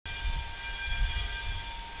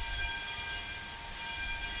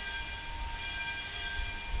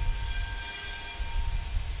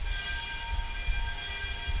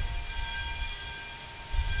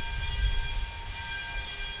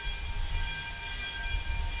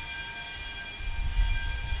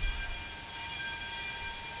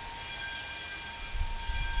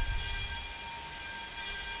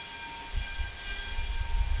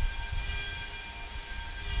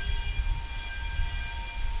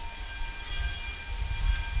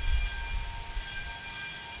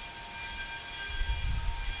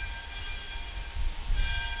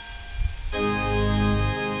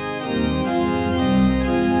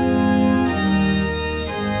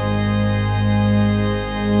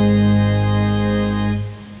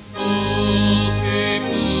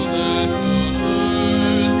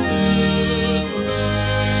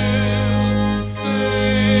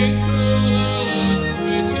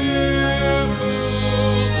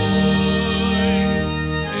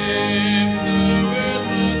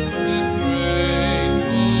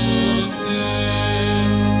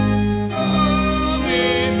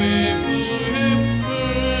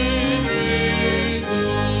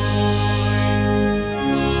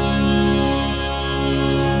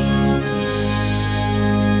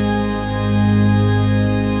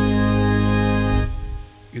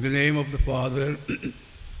Father,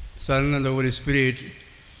 Son, and the Holy Spirit,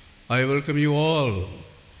 I welcome you all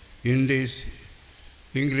in this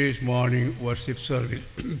English morning worship service.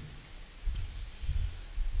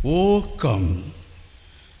 Oh, come,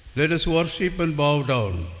 let us worship and bow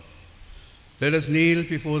down. Let us kneel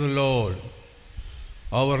before the Lord,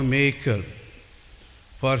 our Maker,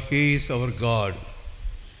 for He is our God,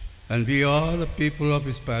 and we are the people of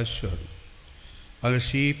His pasture, and the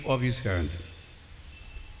sheep of His hand.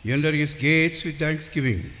 Enter His gates with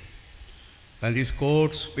thanksgiving, and His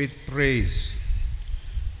courts with praise.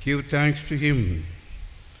 Give thanks to Him,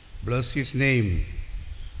 bless His name,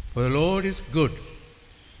 for the Lord is good.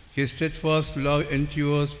 His steadfast love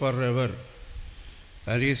endures forever,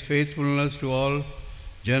 and His faithfulness to all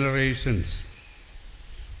generations.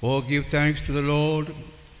 Oh, give thanks to the Lord,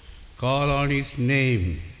 call on His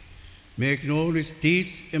name, make known His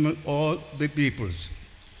deeds among all the peoples.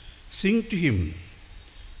 Sing to Him,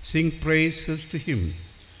 sing praises to Him,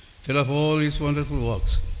 tell of all His wonderful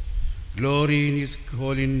works. Glory in His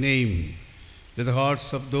holy name. Let the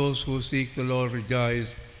hearts of those who seek the Lord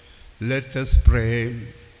rejoice. Let us pray.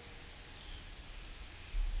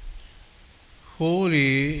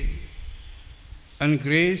 Holy and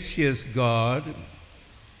gracious God,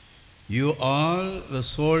 you are the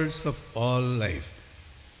source of all life.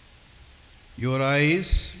 Your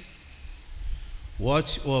eyes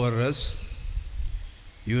watch over us.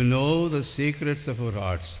 You know the secrets of our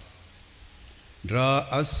hearts. Draw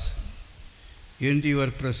us into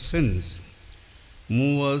your presence,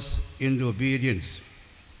 move us into obedience,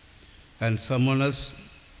 and summon us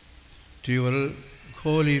to your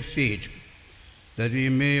holy feet, that we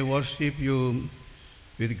may worship you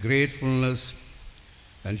with gratefulness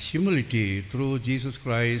and humility through Jesus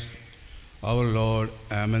Christ our Lord.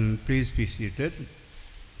 Amen. Please be seated.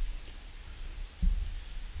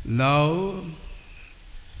 Now,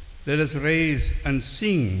 let us raise and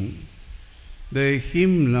sing the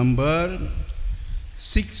hymn number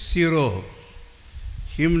 60.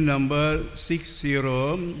 Hymn number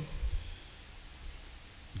 60.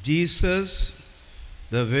 Jesus,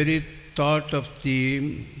 the very thought of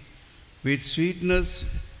thee, with sweetness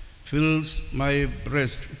fills my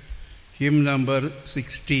breast. Hymn number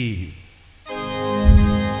 60.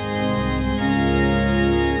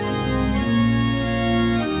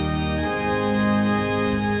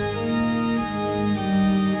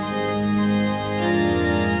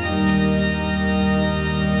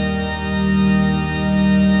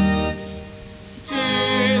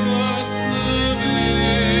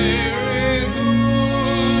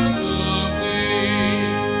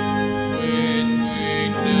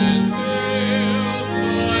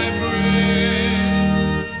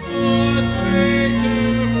 Oh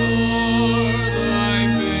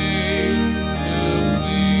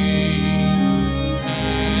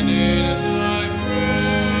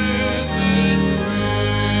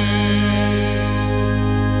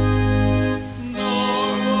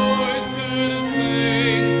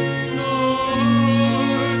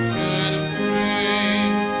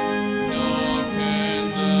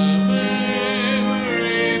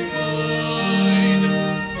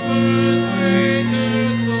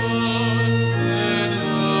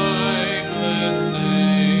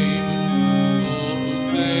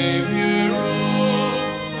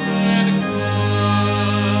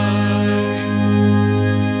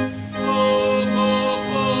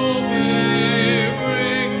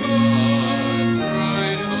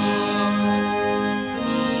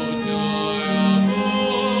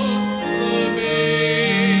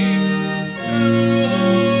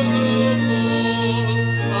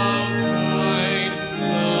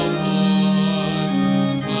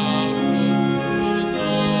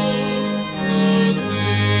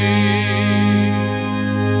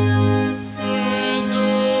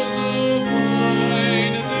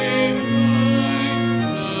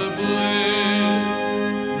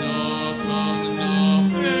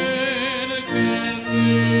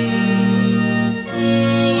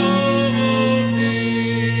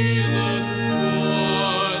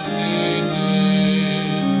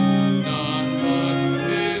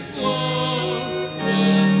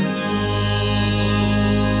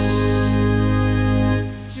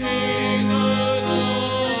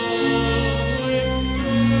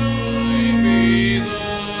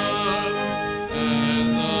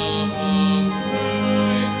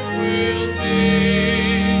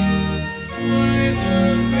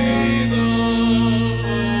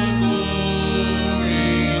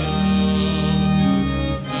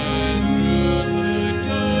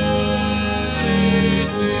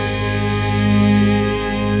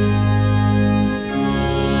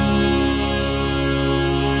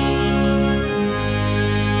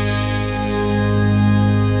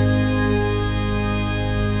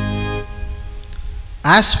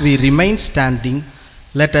As we remain standing,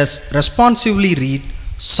 let us responsively read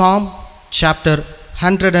Psalm chapter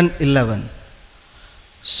 111.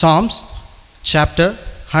 Psalms chapter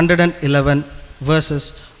 111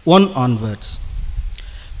 verses 1 onwards.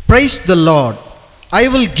 Praise the Lord. I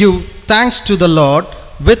will give thanks to the Lord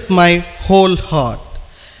with my whole heart,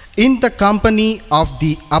 in the company of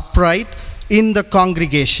the upright in the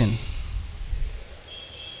congregation.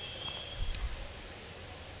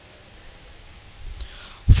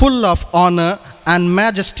 Full of honor and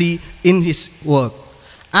majesty in his work,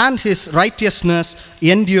 and his righteousness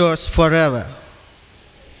endures forever.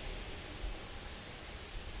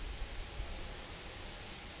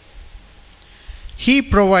 He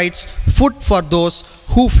provides food for those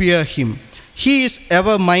who fear him. He is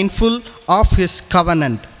ever mindful of his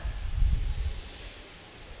covenant.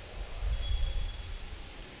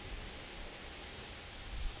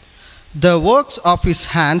 The works of his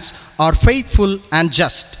hands are faithful and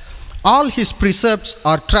just. All his precepts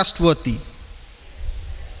are trustworthy.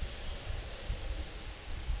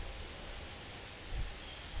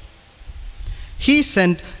 He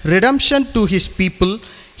sent redemption to his people.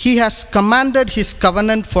 He has commanded his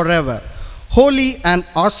covenant forever. Holy and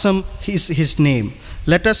awesome is his name.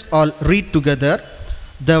 Let us all read together.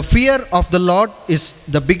 The fear of the Lord is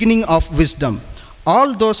the beginning of wisdom.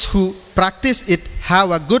 All those who practice it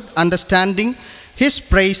have a good understanding. His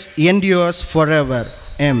praise endures forever.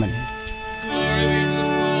 Amen.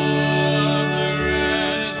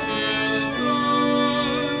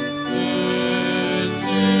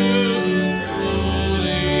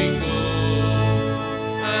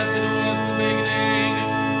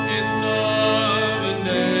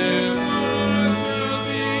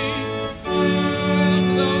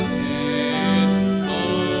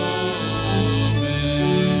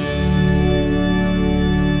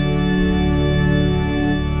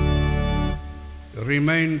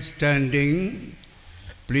 Remain standing.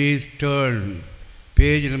 Please turn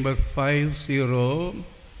page number 50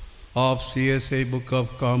 of C.S.I Book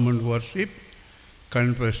of Common Worship,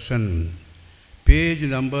 Confession, page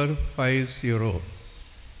number 50.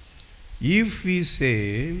 If we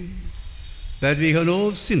say that we have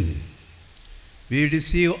no sin, we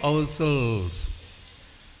deceive ourselves,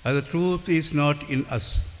 and the truth is not in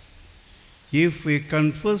us. If we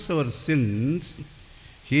confess our sins,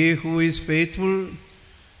 He who is faithful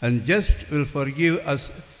and just will forgive us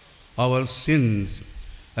our sins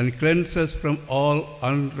and cleanse us from all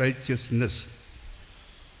unrighteousness.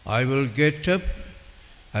 I will get up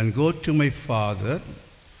and go to my Father,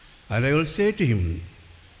 and I will say to him,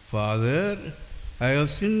 Father, I have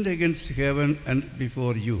sinned against heaven and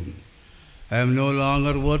before you. I am no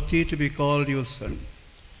longer worthy to be called your son.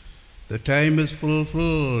 The time is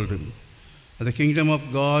fulfilled, and the kingdom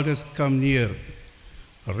of God has come near.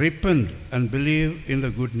 Repent and believe in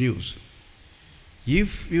the good news.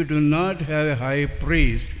 If you do not have a high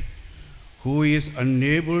priest who is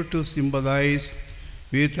unable to sympathize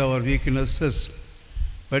with our weaknesses,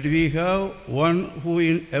 but we have one who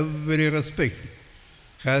in every respect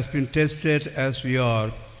has been tested as we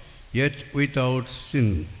are, yet without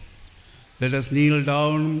sin. Let us kneel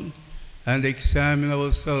down and examine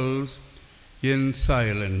ourselves in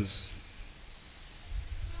silence.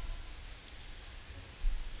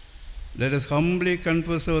 Let us humbly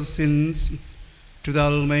confess our sins to the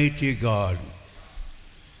Almighty God.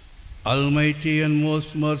 Almighty and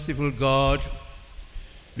most merciful God,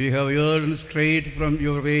 we have erred and strayed from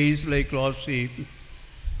your ways like lost sheep.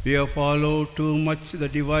 We have followed too much the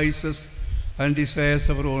devices and desires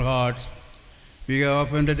of our own hearts. We have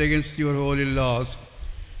offended against your holy laws.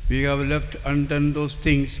 We have left undone those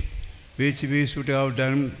things which we should have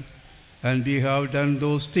done, and we have done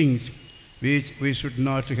those things which we should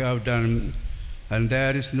not have done, and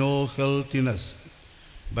there is no health in us.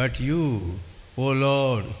 But you, O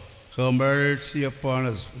Lord, have mercy upon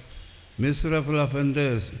us, miserable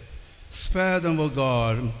offenders. Spare them, O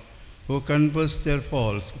God, who confess their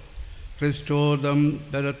faults. Restore them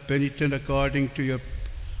that are penitent according to your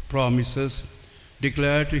promises,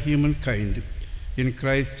 declared to humankind in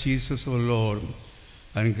Christ Jesus our Lord.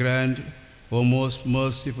 And grant, O most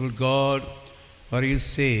merciful God, for his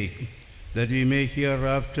sake, that we may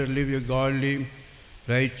hereafter live a godly,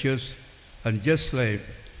 righteous, and just life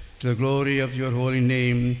to the glory of your holy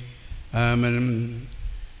name. Amen.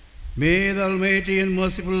 May the Almighty and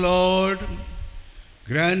merciful Lord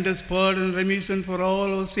grant us pardon and remission for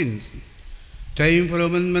all our sins, time for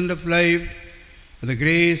amendment of life, and the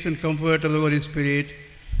grace and comfort of the Holy Spirit.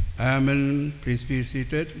 Amen. Please be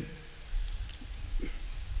seated.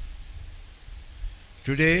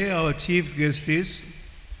 Today our chief guest is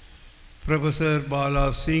Professor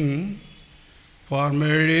Bala Singh,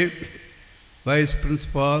 formerly Vice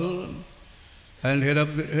Principal and Head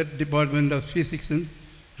of the Head Department of Physics and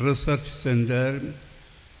Research Center,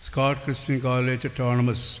 Scott Christian College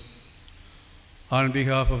Autonomous. On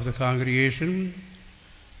behalf of the congregation,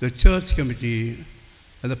 the church committee,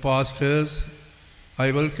 and the pastors,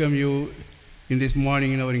 I welcome you in this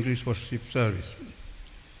morning in our English worship service.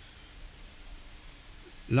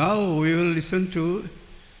 Now we will listen to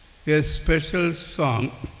a special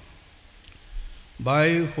song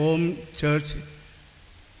by Home Church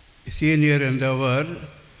Senior Endeavor.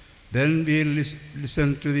 Then we will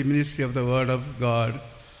listen to the ministry of the Word of God.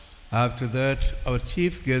 After that, our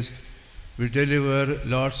chief guest will deliver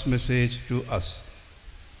Lord's message to us.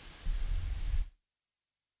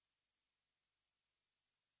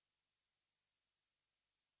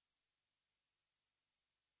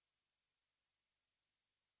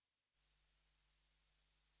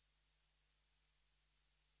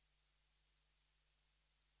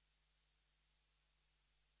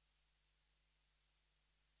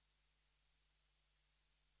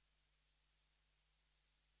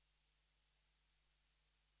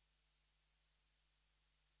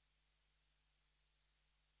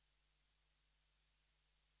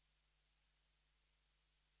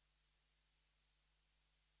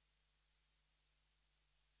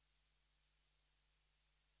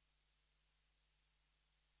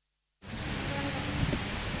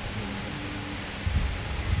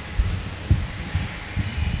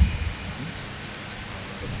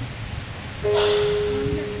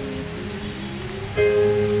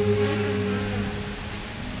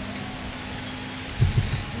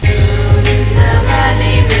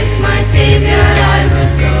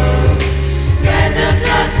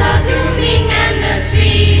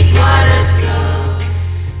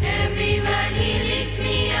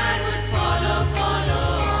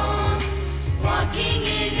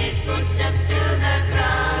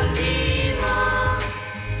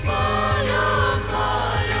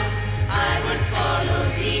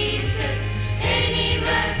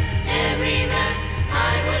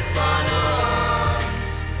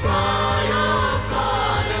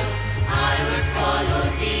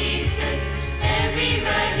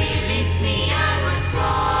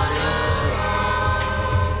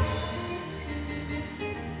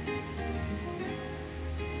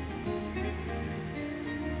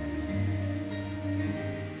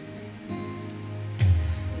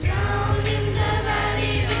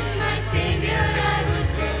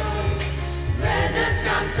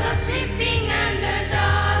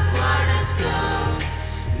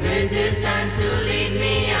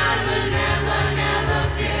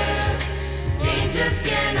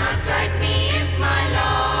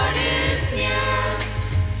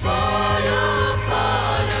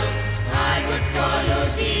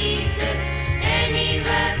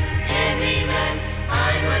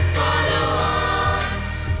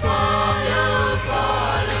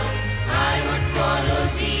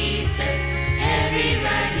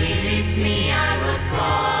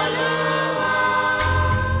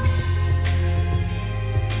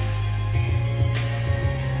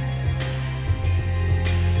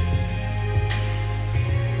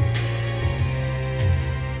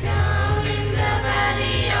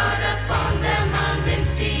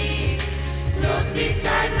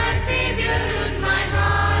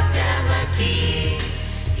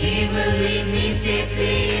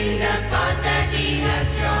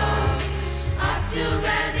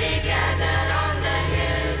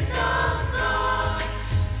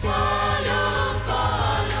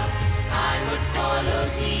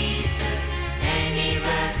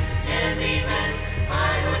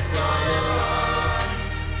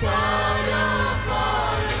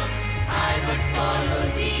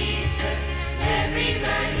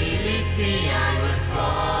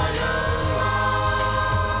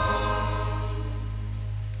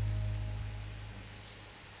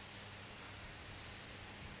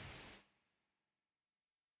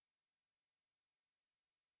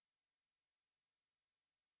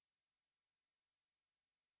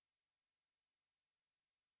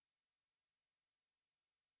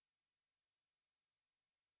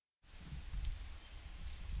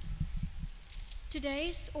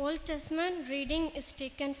 Today's Old Testament reading is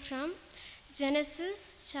taken from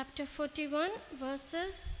Genesis chapter 41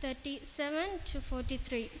 verses 37 to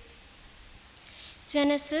 43.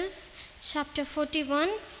 Genesis chapter 41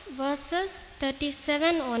 verses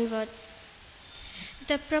 37 onwards.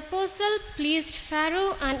 The proposal pleased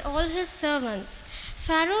Pharaoh and all his servants.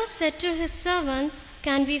 Pharaoh said to his servants,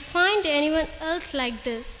 "Can we find anyone else like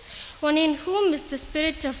this, one in whom is the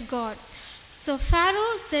Spirit of God?" So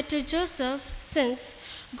Pharaoh said to Joseph, "Since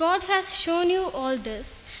God has shown you all this,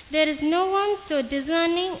 There is no one so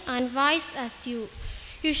discerning and wise as you.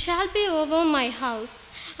 You shall be over my house,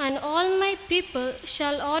 and all my people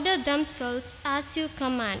shall order themselves as you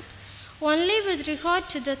command. Only with regard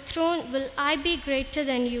to the throne will I be greater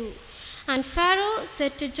than you." And Pharaoh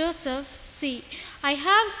said to Joseph, "See, I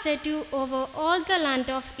have set you over all the land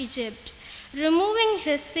of Egypt." Removing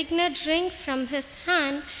his signet ring from his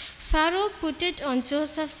hand, Pharaoh put it on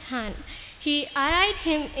Joseph's hand. He arrayed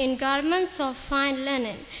him in garments of fine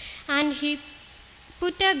linen, and he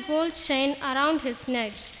put a gold chain around his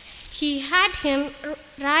neck. He had him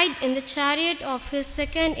ride in the chariot of his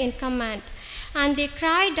second in command, and they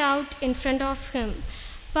cried out in front of him,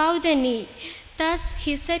 "Bow the knee." Thus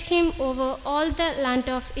he set him over all the land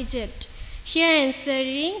of Egypt. Here ends the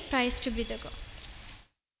reading. Praise to be the God.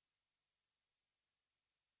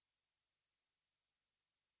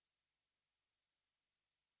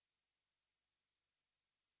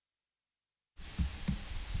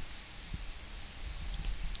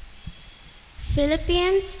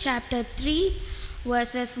 Philippians chapter 3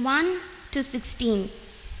 verses 1 to 16.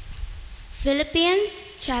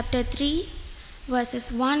 Philippians chapter 3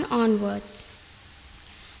 verses 1 onwards.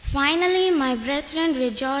 "Finally, my brethren,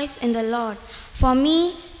 rejoice in the Lord. For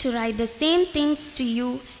me to write the same things to you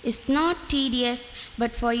is not tedious,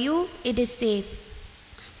 but for you it is safe.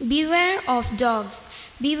 Beware of dogs,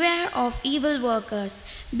 beware of evil workers,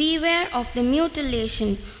 beware of the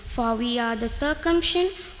mutilation, for we are the circumcision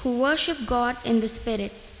who worship God in the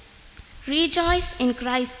Spirit. Rejoice in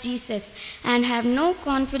Christ Jesus, and have no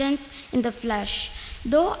confidence in the flesh,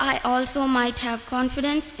 though I also might have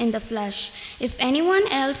confidence in the flesh. If anyone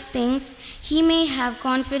else thinks he may have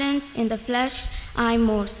confidence in the flesh, I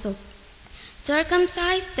more so.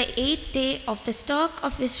 Circumcised the 8th day of the stock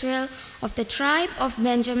of Israel, of the tribe of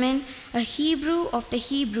Benjamin, a Hebrew of the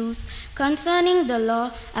Hebrews, concerning the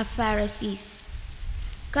law, a Pharisees.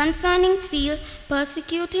 Concerning zeal,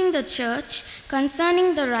 persecuting the church,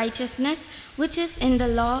 concerning the righteousness which is in the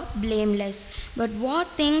law, blameless. But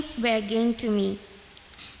what things were gained to me,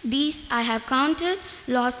 these I have counted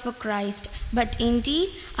loss for Christ. But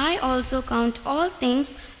indeed I also count all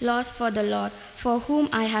things loss for the Lord, for whom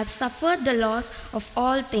I have suffered the loss of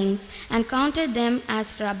all things, and counted them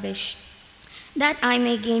as rubbish, that I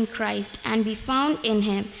may gain Christ, and be found in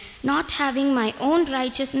him, not having my own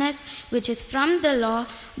righteousness which is from the law,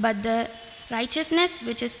 but the righteousness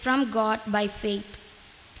which is from God by faith,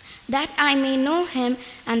 that I may know him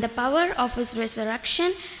and the power of his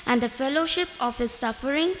resurrection, and the fellowship of his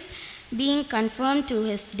sufferings, being conformed to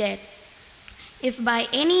his death, if by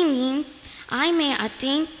any means I may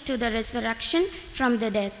attain to the resurrection from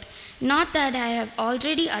the dead. Not that I have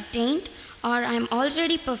already attained, or I am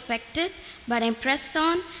already perfected, but I press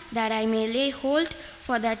on, that I may lay hold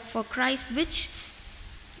for that for Christ which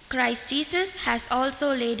Christ Jesus has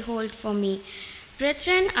also laid hold for me.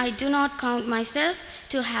 Brethren, I do not count myself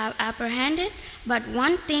to have apprehended, but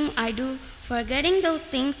one thing I do, forgetting those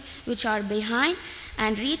things which are behind,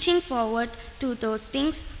 and reaching forward to those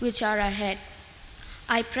things which are ahead.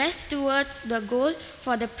 I press towards the goal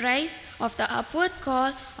for the prize of the upward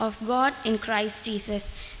call of God in Christ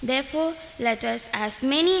Jesus. Therefore, let us, as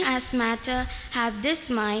many as matter, have this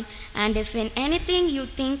mind, and if in anything you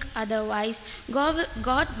think otherwise,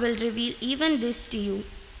 God will reveal even this to you.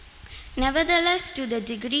 Nevertheless, to the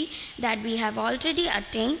degree that we have already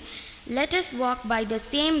attained, let us walk by the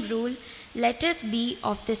same rule, let us be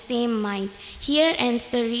of the same mind. Here ends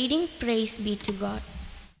the reading. Praise be to God.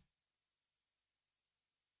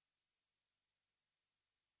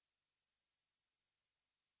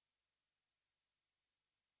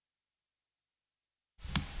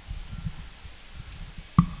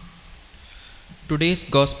 Today's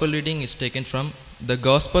Gospel reading is taken from the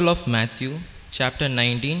Gospel of Matthew, chapter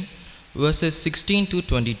 19, verses 16 to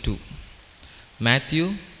 22.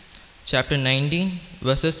 Matthew, chapter 19,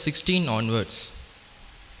 verses 16 onwards.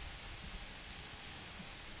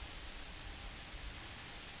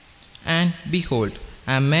 And behold,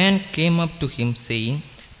 a man came up to him, saying,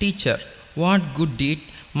 Teacher, what good deed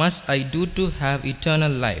must I do to have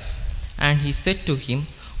eternal life? And he said to him,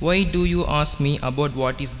 Why do you ask me about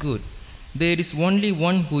what is good? There is only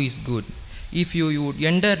one who is good. If you would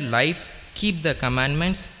enter life, keep the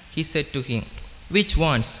commandments. He said to him, Which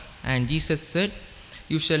ones? And Jesus said,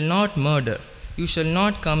 You shall not murder, you shall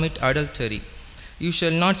not commit adultery, you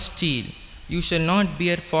shall not steal, you shall not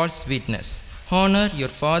bear false witness, honor your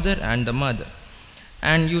father and the mother,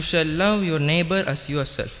 and you shall love your neighbor as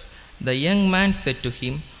yourself. The young man said to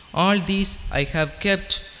him, All these I have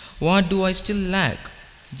kept, what do I still lack?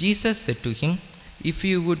 Jesus said to him, If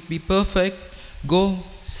you would be perfect, go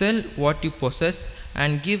sell what you possess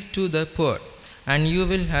and give to the poor, and you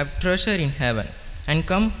will have treasure in heaven. And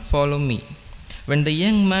come, follow me." When the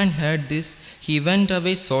young man heard this, he went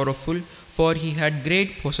away sorrowful, for he had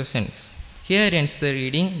great possessions. Here ends the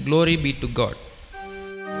reading. Glory be to God.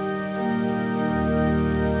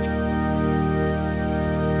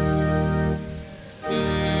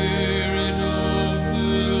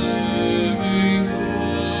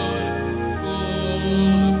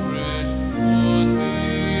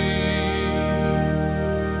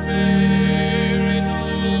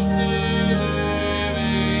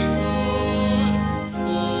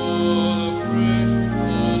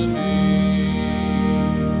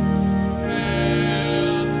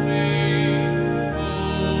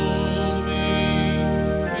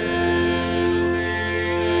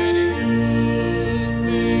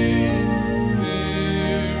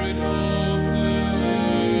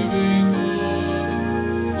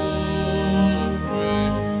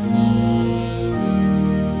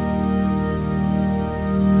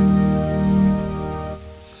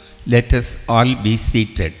 Let us all be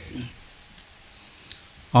seated.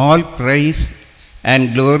 All praise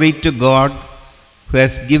and glory to God, who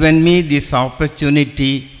has given me this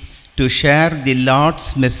opportunity to share the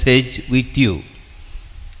Lord's message with you.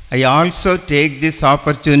 I also take this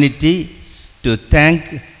opportunity to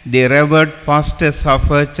thank the revered pastors of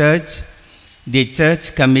our church, the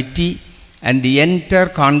church committee, and the entire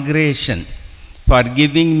congregation for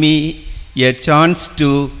giving me a chance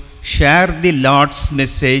to share the Lord's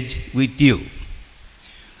message with you.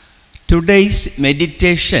 Today's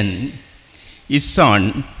meditation is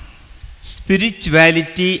on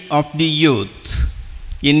spirituality of the youth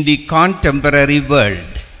in the contemporary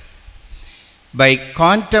world. By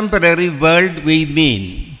contemporary world we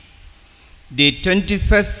mean the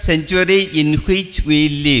 21st century in which we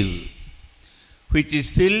live, which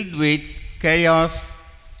is filled with chaos,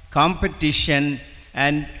 competition,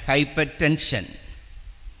 and hypertension.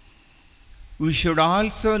 We should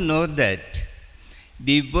also know that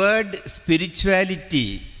the word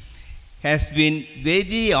spirituality has been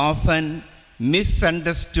very often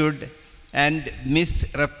misunderstood and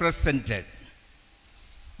misrepresented.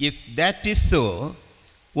 If that is so,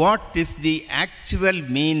 what is the actual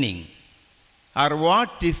meaning, or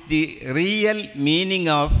what is the real meaning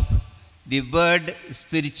of the word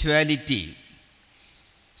spirituality?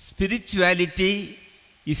 Spirituality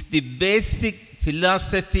is the basic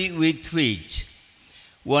philosophy with which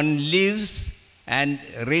one lives and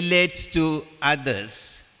relates to others.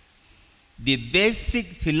 The basic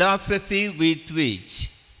philosophy with which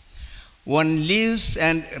one lives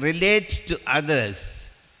and relates to others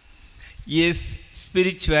is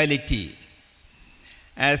spirituality.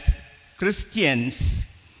 As Christians,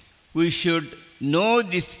 we should know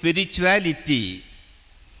the spirituality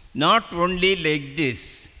not only like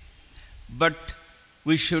this, but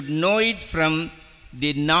we should know it from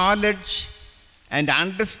the knowledge and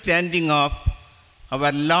understanding of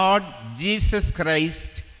our Lord Jesus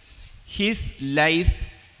Christ, His life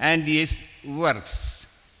and His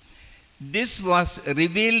works. This was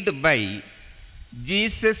revealed by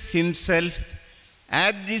Jesus Himself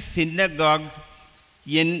at the synagogue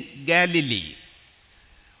in Galilee.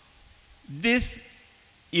 This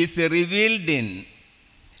is revealed in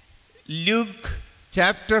Luke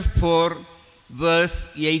chapter 4,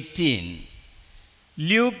 verse 18.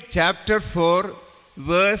 Luke chapter 4,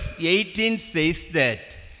 verse 18 says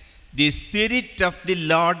that the Spirit of the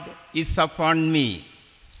Lord is upon me.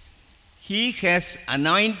 He has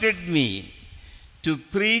anointed me to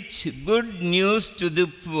preach good news to the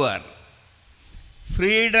poor,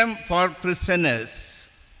 freedom for prisoners,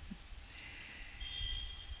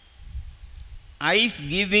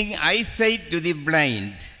 giving eyesight to the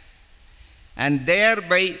blind, and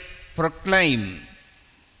thereby proclaim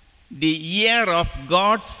the year of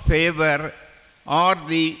God's favor, or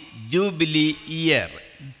the Jubilee year.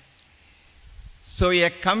 So a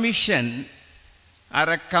commission or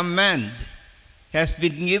a command has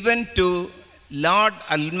been given to Lord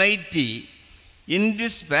Almighty in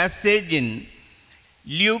this passage in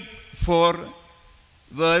Luke 4,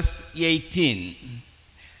 verse 18.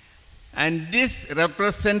 And this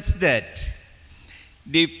represents that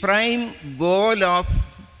the prime goal of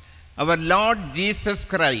our Lord Jesus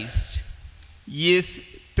Christ is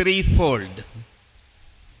threefold.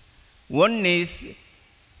 One is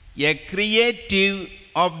a creative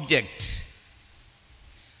object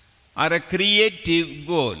or a creative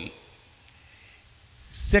goal.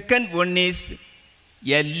 Second one is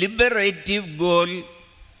a liberative goal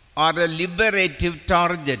or a liberative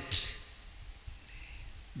target.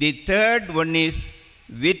 The third one is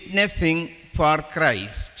witnessing for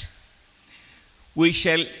Christ. We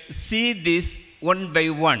shall see this one by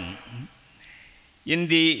one.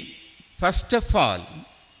 First of all,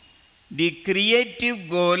 the creative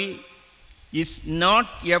goal is not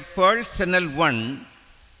a personal one,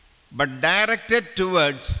 but directed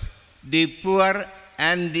towards the poor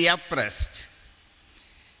and the oppressed.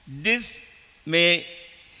 This may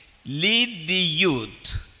lead the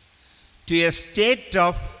youth to a state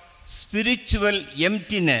of spiritual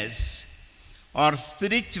emptiness or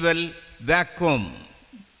spiritual vacuum.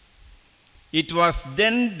 It was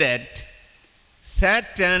then that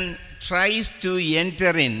Satan tries to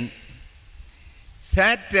enter in.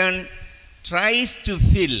 Satan tries to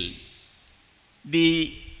fill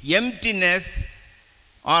the emptiness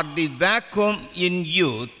or the vacuum in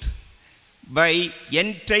youth by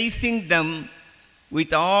enticing them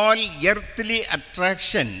with all earthly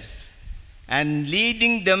attractions and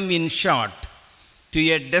leading them, in short, to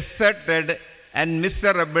a deserted and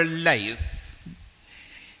miserable life.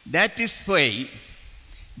 That is why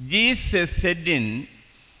Jesus said in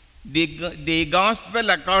the Gospel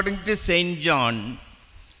according to St. John,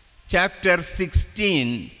 chapter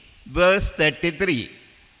 16, verse 33.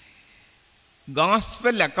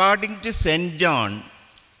 Gospel according to St. John,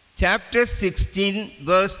 chapter 16,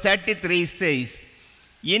 verse 33 says,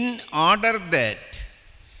 "In order that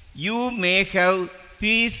you may have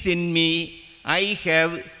peace in me, I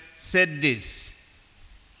have said this.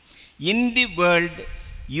 In the world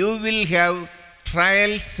you will have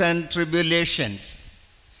trials and tribulations,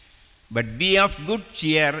 but be of good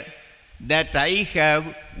cheer, that I have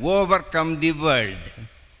overcome the world."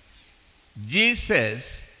 Jesus,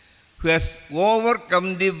 who has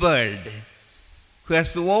overcome the world, who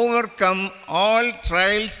has overcome all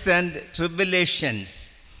trials and tribulations,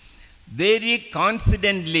 very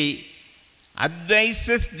confidently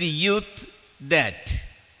advises the youth that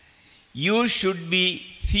you should be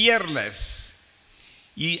fearless,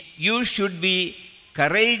 you should be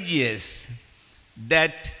courageous,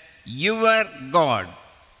 that your God,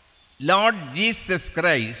 Lord Jesus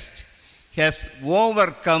Christ, has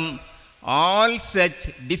overcome all such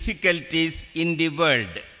difficulties in the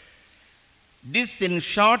world. This in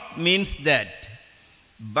short means that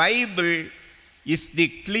Bible is the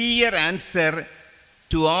clear answer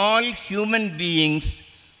to all human beings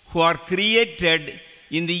who are created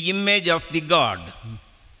in the image of the God.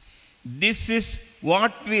 This is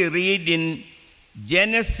what we read in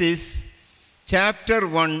Genesis chapter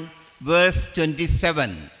 1, verse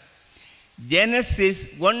 27. Genesis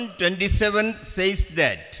 1:27 says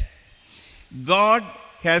that God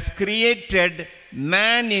has created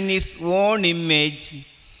man in his own image.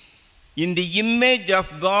 In the image of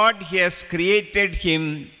God he has created him.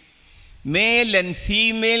 Male and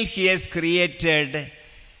female he has created,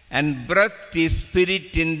 and breathed his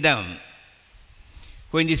spirit in them.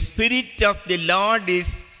 When the spirit of the Lord is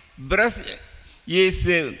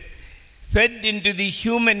fed into the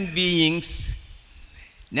human beings,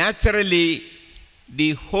 naturally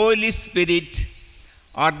the Holy Spirit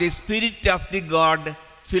or the Spirit of the God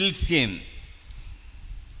fills him.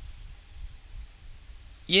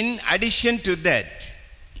 In addition to that,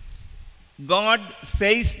 God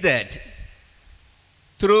says that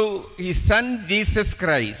through his Son Jesus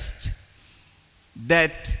Christ,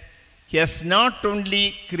 that he has not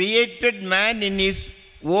only created man in his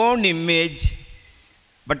own image,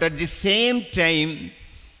 but at the same time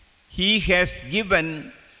he has given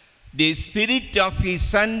the Spirit of his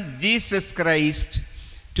Son Jesus Christ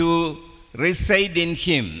to reside in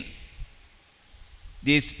him.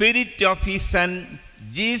 The Spirit of his Son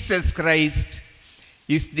Jesus Christ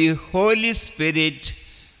is the Holy Spirit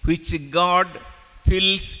which God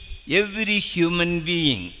fills every human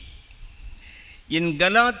being. In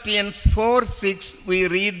Galatians 4:6 we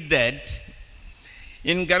read that,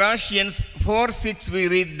 in Galatians 4:6 we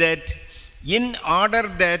read that, in order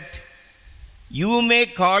that you may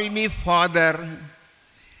call me Father,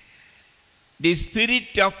 the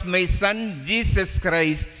Spirit of my Son Jesus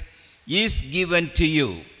Christ is given to you.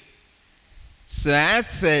 So as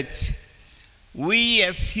such, we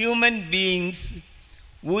as human beings,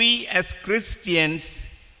 we as Christians,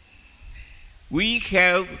 we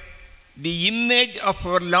have the image of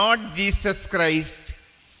our Lord Jesus Christ,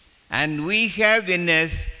 and we have in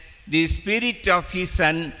us the Spirit of his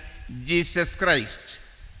Son Jesus Christ.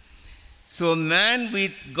 So man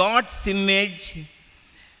with God's image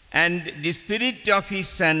and the Spirit of his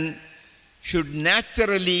Son should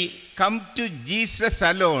naturally come to Jesus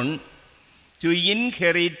alone to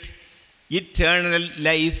inherit eternal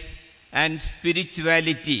life and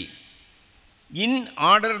spirituality, in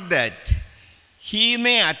order that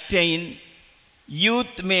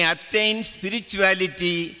youth may attain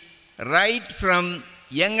spirituality right from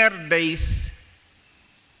younger days.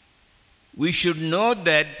 we should know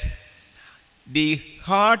that the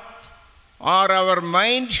heart or our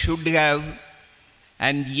mind should have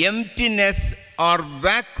an emptiness or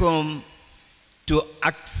vacuum to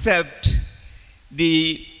accept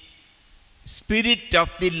the Spirit of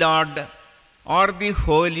the Lord or the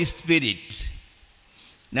Holy Spirit.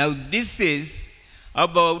 Now this is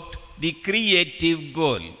about the creative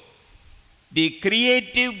goal. The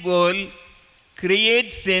creative goal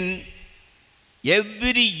creates in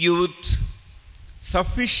every youth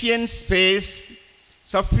sufficient space,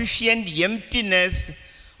 sufficient emptiness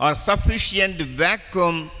or sufficient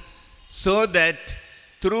vacuum so that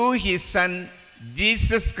through His Son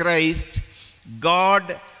Jesus Christ, God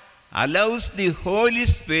allows the Holy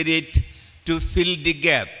Spirit to fill the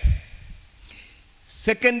gap.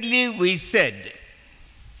 Secondly, we said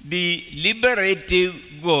the liberative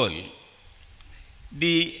goal.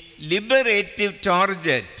 The liberative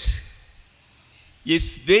target is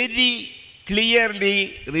very clearly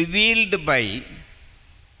revealed by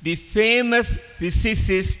the famous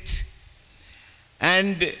physicist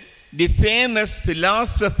and the famous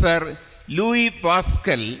philosopher Louis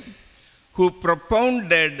Pascal, who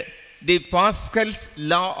propounded the Pascal's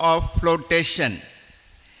law of flotation.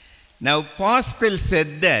 Now, Pascal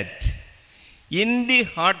said that in the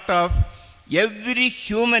heart of every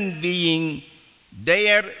human being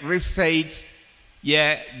there resides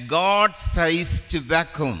a God-sized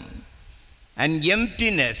vacuum, an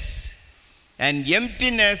emptiness. An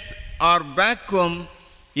emptiness or vacuum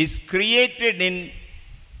is created in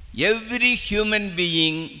every human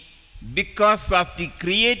being because of the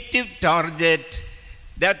creative target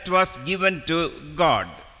that was given to God.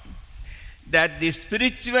 That the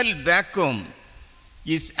spiritual vacuum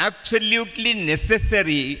is absolutely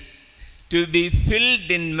necessary to be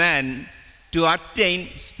filled in man to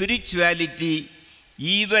attain spirituality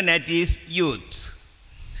even at his youth.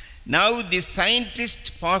 Now the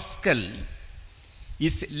scientist Pascal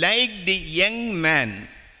is like the young man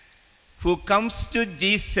who comes to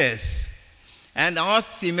Jesus and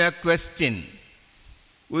asks him a question.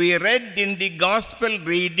 We read in the gospel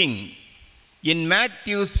reading in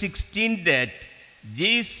Matthew 16 that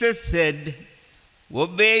Jesus said,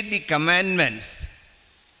 "Obey the commandments,"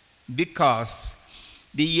 because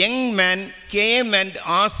the young man came and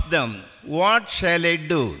asked them, "What shall I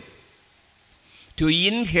do to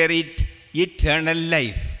inherit eternal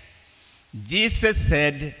life?" Jesus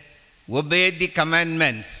said, "Obey the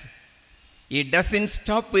commandments." He doesn't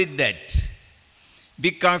stop with that,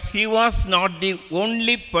 because he was not the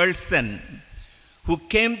only person who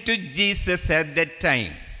came to Jesus at that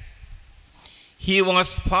time. He was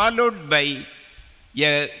followed by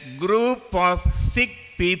a group of sick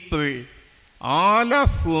people, all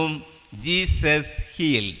of whom Jesus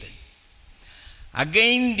healed.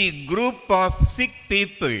 Again, the group of sick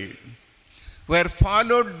people were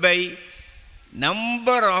followed by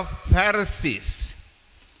number of Pharisees.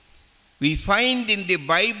 We find in the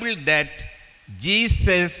Bible that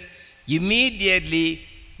Jesus immediately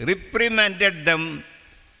reprimanded them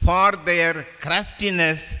for their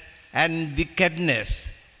craftiness and wickedness.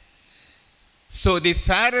 So the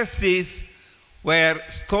Pharisees were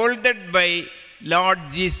scolded by Lord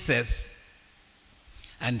Jesus.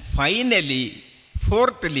 And finally,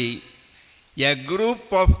 fourthly, a group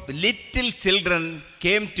of little children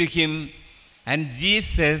came to him and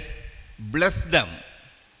Jesus blessed them.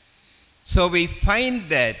 So we find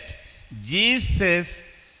that Jesus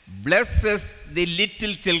blesses the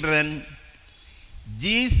little children.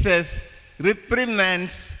 Jesus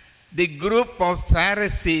reprimands the group of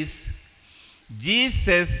Pharisees.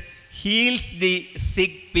 Jesus heals the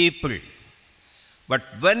sick people. But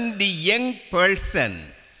when the young person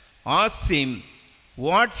asks him,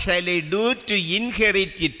 "What shall I do to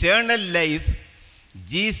inherit eternal life?"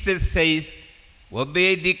 Jesus says, "Obey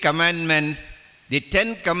the commandments, the 10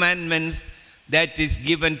 commandments that is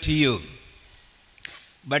given to you."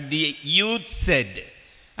 But the youth said,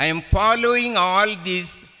 "I am following all this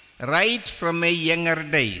right from my younger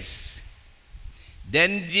days."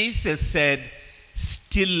 Then Jesus said,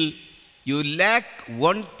 "Still, you lack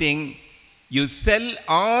one thing. You sell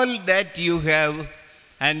all that you have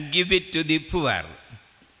and give it to the poor."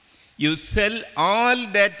 You sell all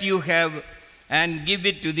that you have and give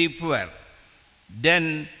it to the poor. Then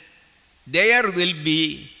there will be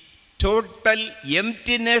total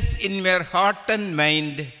emptiness in your heart and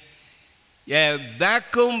mind. A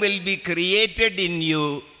vacuum will be created in you,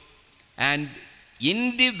 and in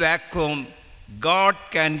the vacuum, God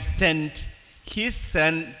can send His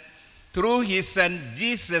Son, through His Son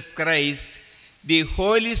Jesus Christ. The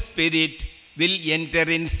Holy Spirit will enter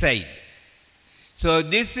inside. So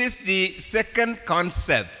this is the second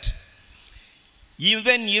concept.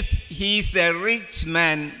 Even if he is a rich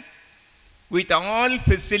man with all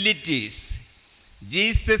facilities,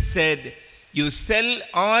 Jesus said, "You sell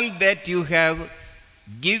all that you have,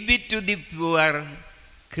 give it to the poor,"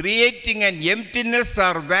 creating an emptiness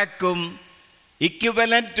or vacuum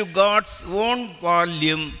equivalent to God's own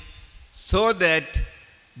volume, so that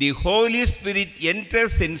the Holy Spirit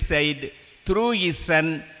enters inside through His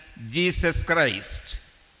Son, Jesus Christ.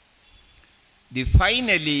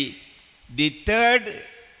 Finally, the third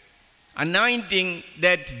anointing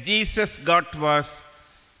that Jesus got was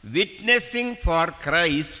witnessing for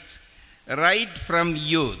Christ right from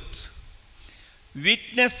youth.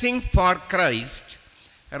 Witnessing for Christ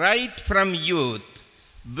right from youth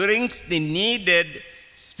brings the needed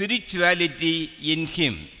spirituality in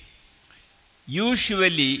him.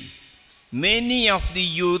 Usually, many of the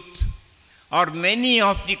youth or many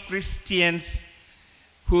of the Christians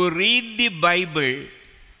who read the Bible,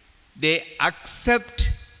 they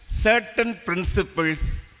accept certain principles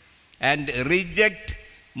and reject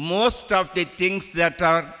most of the things that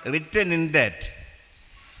are written in that.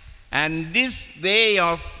 And this way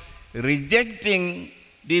of rejecting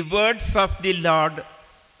the words of the Lord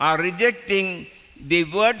or rejecting the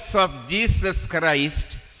words of Jesus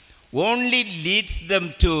Christ only leads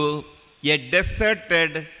them to a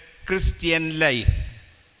deserted Christian life.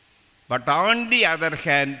 But on the other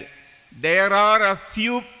hand, there are a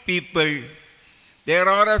few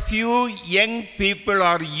young people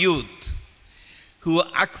or youth who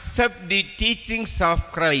accept the teachings of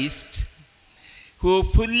Christ, who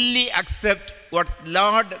fully accept what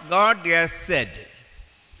Lord God has said.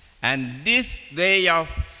 And this way of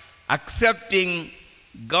accepting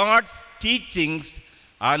God's teachings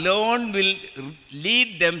alone will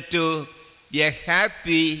lead them to a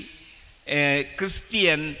happy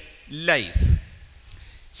Christian life.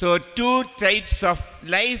 So two types of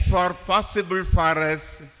life are possible for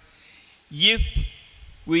us. If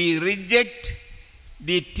we reject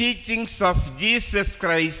the teachings of Jesus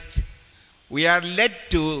Christ, we are led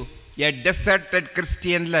to a deserted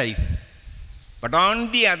Christian life. But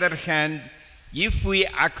on the other hand, if we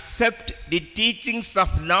accept the teachings of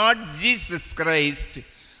Lord Jesus Christ,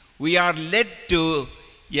 we are led to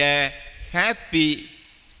a happy,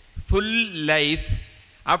 full life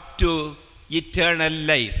up to eternal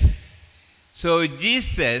life. So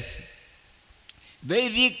Jesus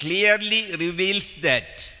very clearly reveals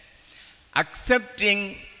that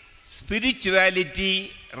accepting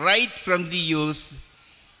spirituality right from the youth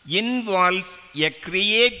involves a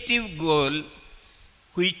creative goal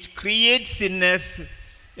which creates in us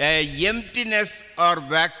an emptiness or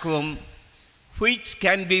vacuum which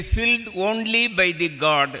can be filled only by the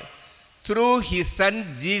God through His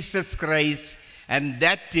Son Jesus Christ, and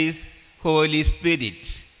that is Holy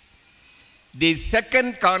Spirit. The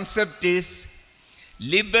second concept is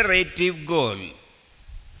liberative goal,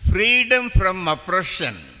 freedom from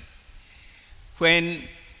oppression. When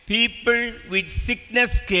people with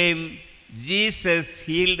sickness came, Jesus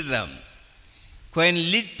healed them. When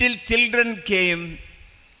little children came,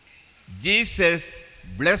 Jesus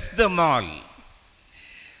blessed them all.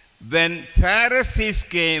 When Pharisees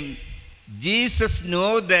came, Jesus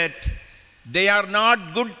knew that they are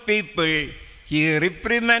not good people. He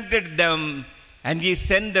reprimanded them and He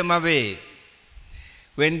sent them away.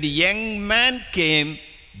 When the young man came,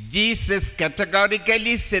 Jesus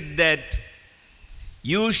categorically said that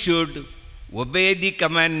you should obey the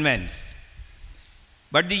commandments.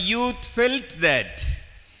 But the youth felt that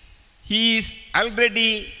he is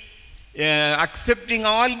already accepting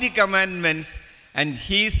all the commandments, and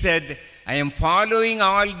he said, I am following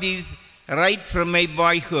all these right from my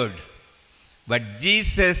boyhood. But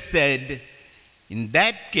Jesus said, in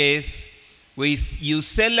that case, you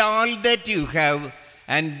sell all that you have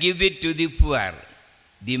and give it to the poor.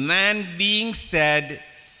 The man being sad,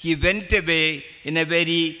 he went away in a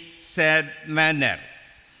very sad manner.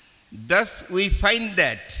 Thus we find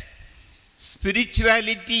that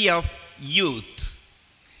spirituality of youth,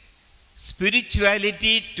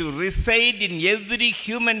 spirituality to reside in every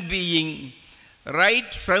human being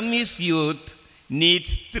right from his youth,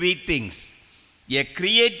 needs three things: a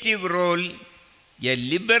creative role, a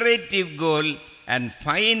liberative goal, and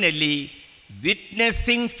finally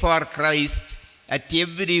witnessing for Christ at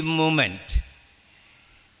every moment,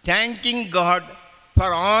 thanking God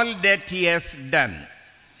for all that He has done.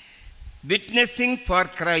 Witnessing for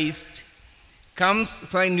Christ comes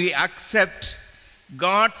when we accept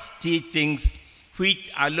God's teachings,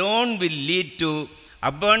 which alone will lead to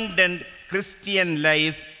abundant Christian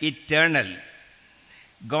life eternal.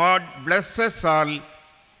 God bless us all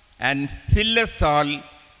and fill us all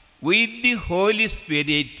with the Holy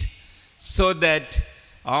Spirit, so that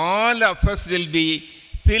all of us will be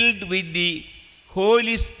filled with the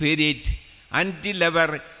Holy Spirit until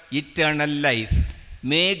our eternal life.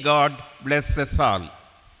 May God bless us all.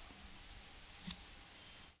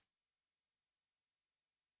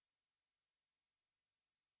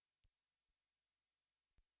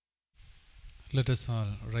 Let us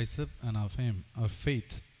all rise up and affirm our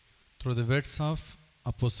faith through the words of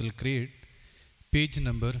Apostle Creed, page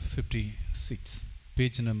number 56.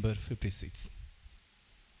 Page number 56.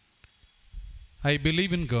 I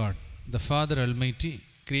believe in God, the Father Almighty,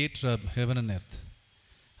 creator of heaven and earth.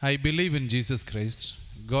 I believe in Jesus Christ,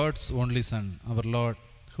 God's only Son, our Lord,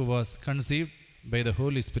 who was conceived by the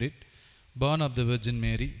Holy Spirit, born of the Virgin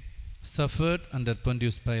Mary, suffered under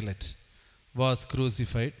Pontius Pilate, was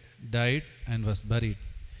crucified, died, and was buried.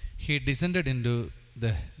 He descended into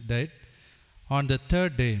the dead. On the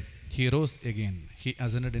third day, he rose again. He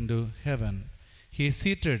ascended into heaven. He is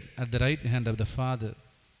seated at the right hand of the Father,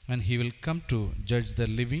 and he will come to judge the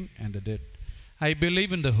living and the dead. I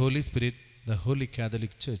believe in the Holy Spirit, the Holy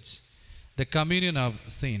Catholic Church, the communion of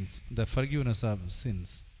saints, the forgiveness of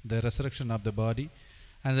sins, the resurrection of the body,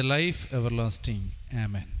 and the life everlasting.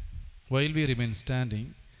 Amen. While we remain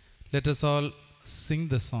standing, let us all sing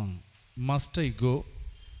the song, Must I Go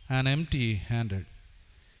an Empty-Handed?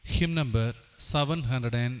 Hymn number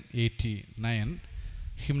 789.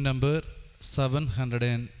 Hymn number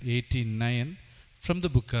 789 from the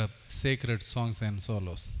book of Sacred Songs and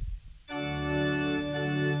Solos. No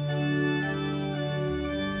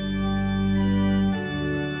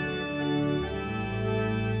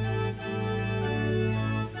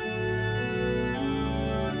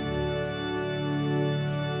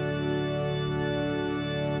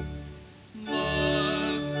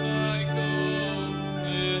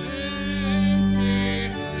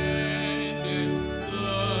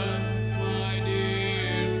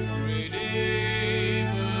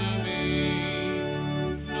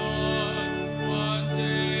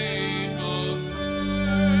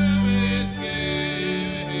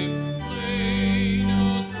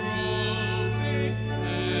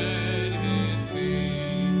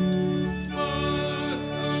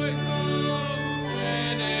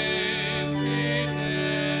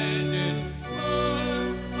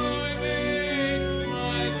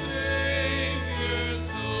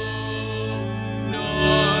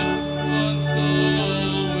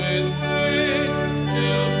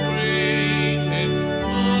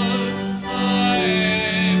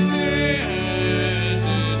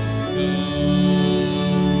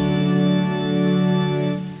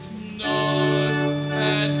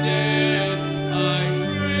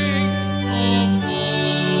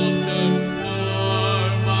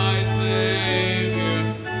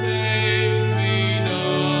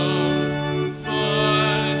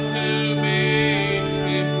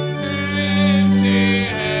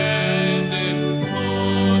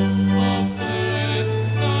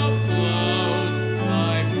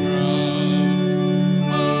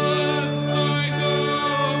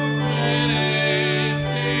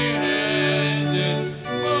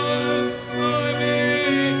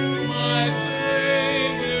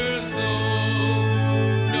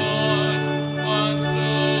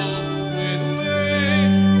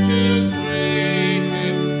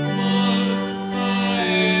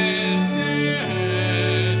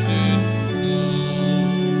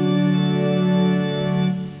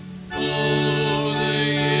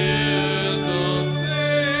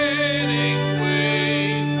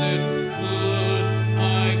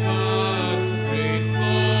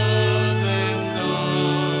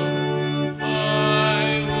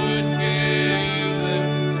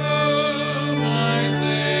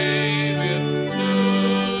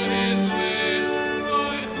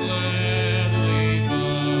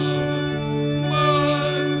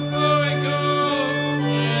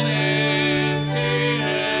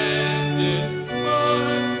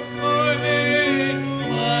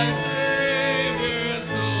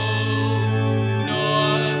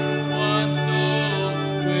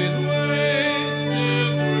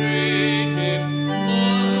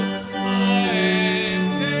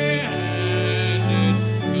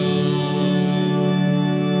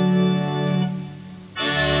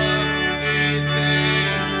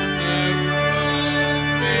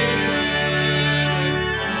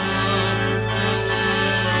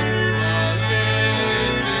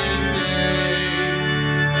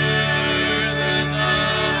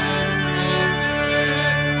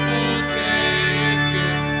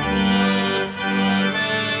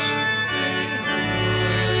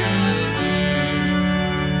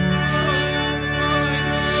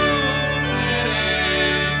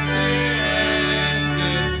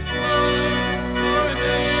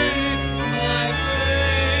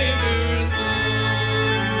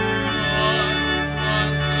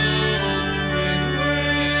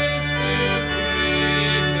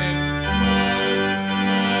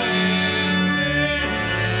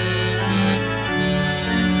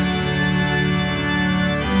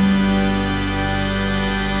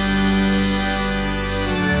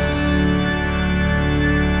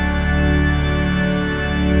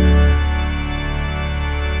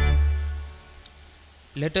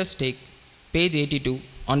Let us take page 82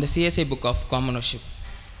 on the C.S.I Book of Common Worship.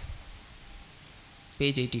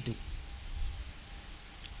 Page 82.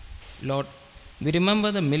 Lord, we remember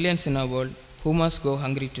the millions in our world who must go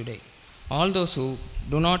hungry today, all those who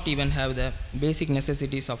do not even have the basic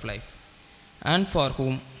necessities of life, and for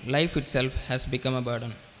whom life itself has become a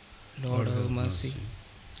burden. Lord, have mercy.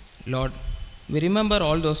 Lord, we remember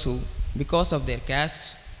all those who, because of their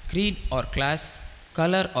caste, creed or class,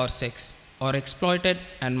 color or sex, are exploited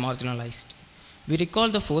and marginalized. We recall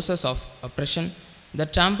the forces of oppression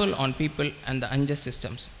that trample on people and the unjust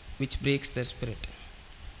systems which breaks their spirit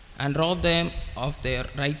and rob them of their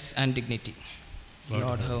rights and dignity.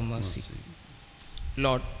 Lord, have mercy.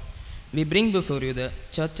 Lord, we bring before you the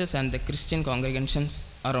churches and the Christian congregations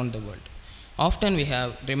around the world. Often we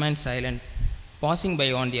have remained silent, passing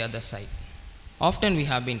by on the other side. Often we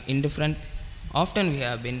have been indifferent. Often we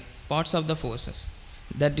have been parts of the forces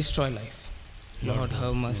that destroy life. Lord,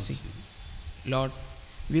 have mercy. Lord,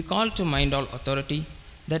 we call to mind all authority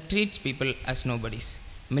that treats people as nobodies,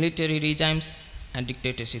 military regimes and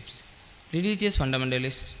dictatorships, religious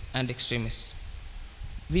fundamentalists and extremists.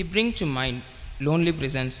 We bring to mind lonely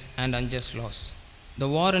prisons and unjust laws, the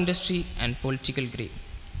war industry and political greed.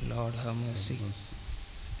 Lord, have mercy.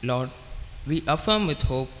 Lord, we affirm with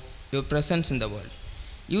hope your presence in the world.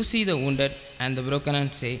 You see the wounded and the broken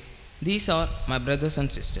and say, these are my brothers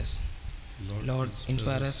and sisters. Lord,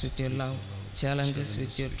 inspire us with your love, challenge us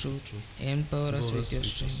with your truth, empower us with your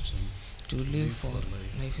strength to live for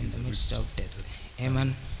life in the midst of death.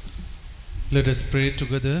 Amen. Let us pray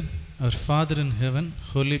together. Our Father in heaven,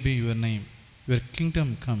 holy be your name. Your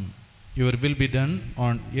kingdom come. Your will be done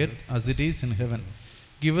on earth as it is in heaven.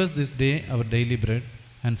 Give us this day our daily bread,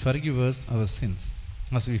 and forgive us our sins,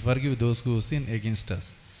 as we forgive those who sin against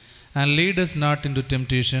us. And lead us not into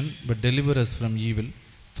temptation, but deliver us from evil.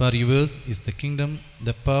 For yours is the kingdom,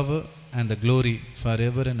 the power, and the glory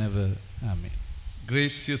forever and ever. Amen.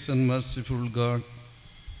 Gracious and merciful God,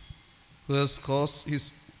 who has caused his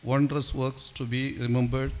wondrous works to be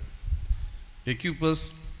remembered, equip us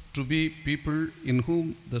to be people in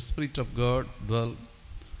whom the Spirit of God dwells,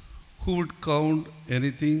 who would count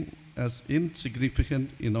anything as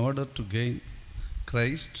insignificant in order to gain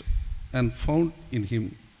Christ and found in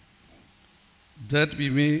him, that we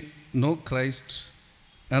may know Christ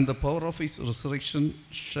and the power of his resurrection,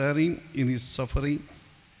 sharing in his suffering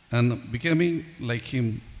and becoming like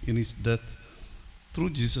him in his death,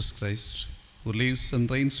 through Jesus Christ, who lives and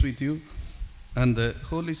reigns with you and the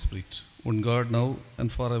Holy Spirit, one God, now and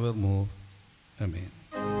forevermore. Amen.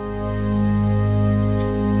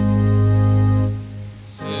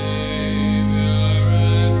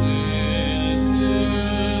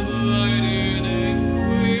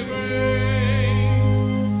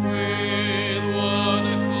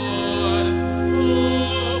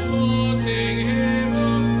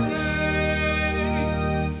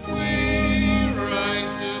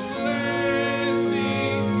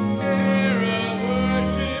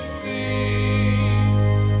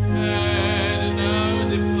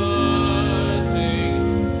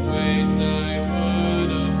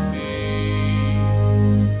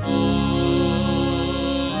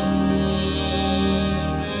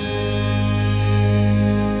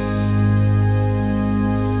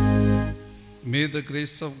 May the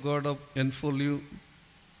grace of God enfold you,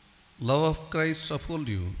 love of Christ uphold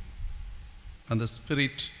you, and the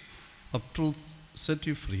Spirit of truth set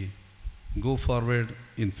you free. Go forward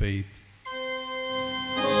in faith.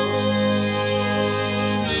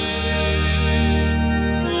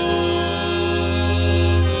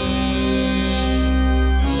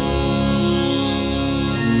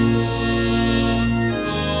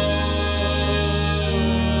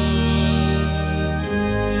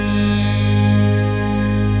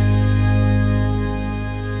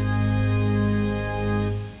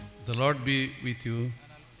 The Lord be with you.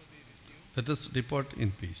 Let us depart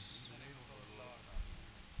in peace.